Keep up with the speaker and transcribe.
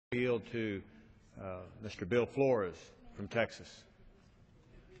Yield to Mr. Bill Flores from Texas.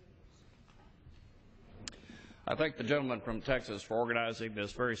 I thank the gentleman from Texas for organizing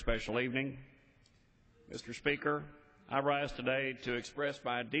this very special evening. Mr. Speaker, I rise today to express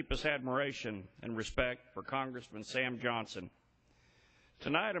my deepest admiration and respect for Congressman Sam Johnson.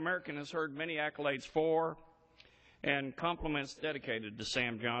 Tonight, America has heard many accolades for and compliments dedicated to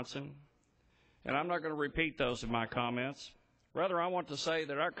Sam Johnson, and I'm not going to repeat those in my comments. Rather, I want to say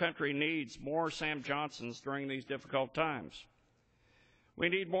that our country needs more Sam Johnsons during these difficult times. We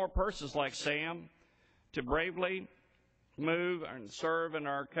need more persons like Sam to bravely move and serve in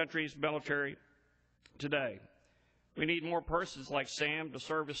our country's military today. We need more persons like Sam to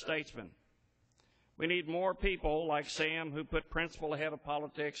serve as statesmen. We need more people like Sam who put principle ahead of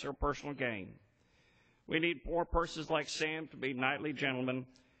politics or personal gain. We need more persons like Sam to be knightly gentlemen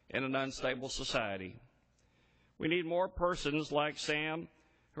in an unstable society. We need more persons like Sam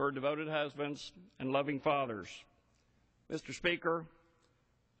who are devoted husbands and loving fathers. Mr. Speaker,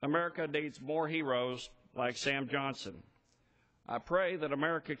 America needs more heroes like Sam Johnson. I pray that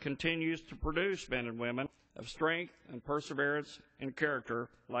America continues to produce men and women of strength and perseverance and character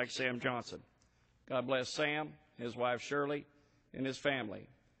like Sam Johnson. God bless Sam, his wife Shirley, and his family.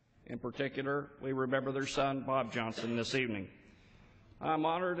 In particular, we remember their son, Bob Johnson, this evening. I'm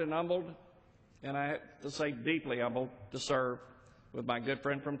honored and humbled, and I have to say deeply humbled, to serve with my good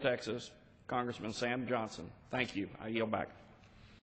friend from Texas, Congressman Sam Johnson. Thank you. I yield back.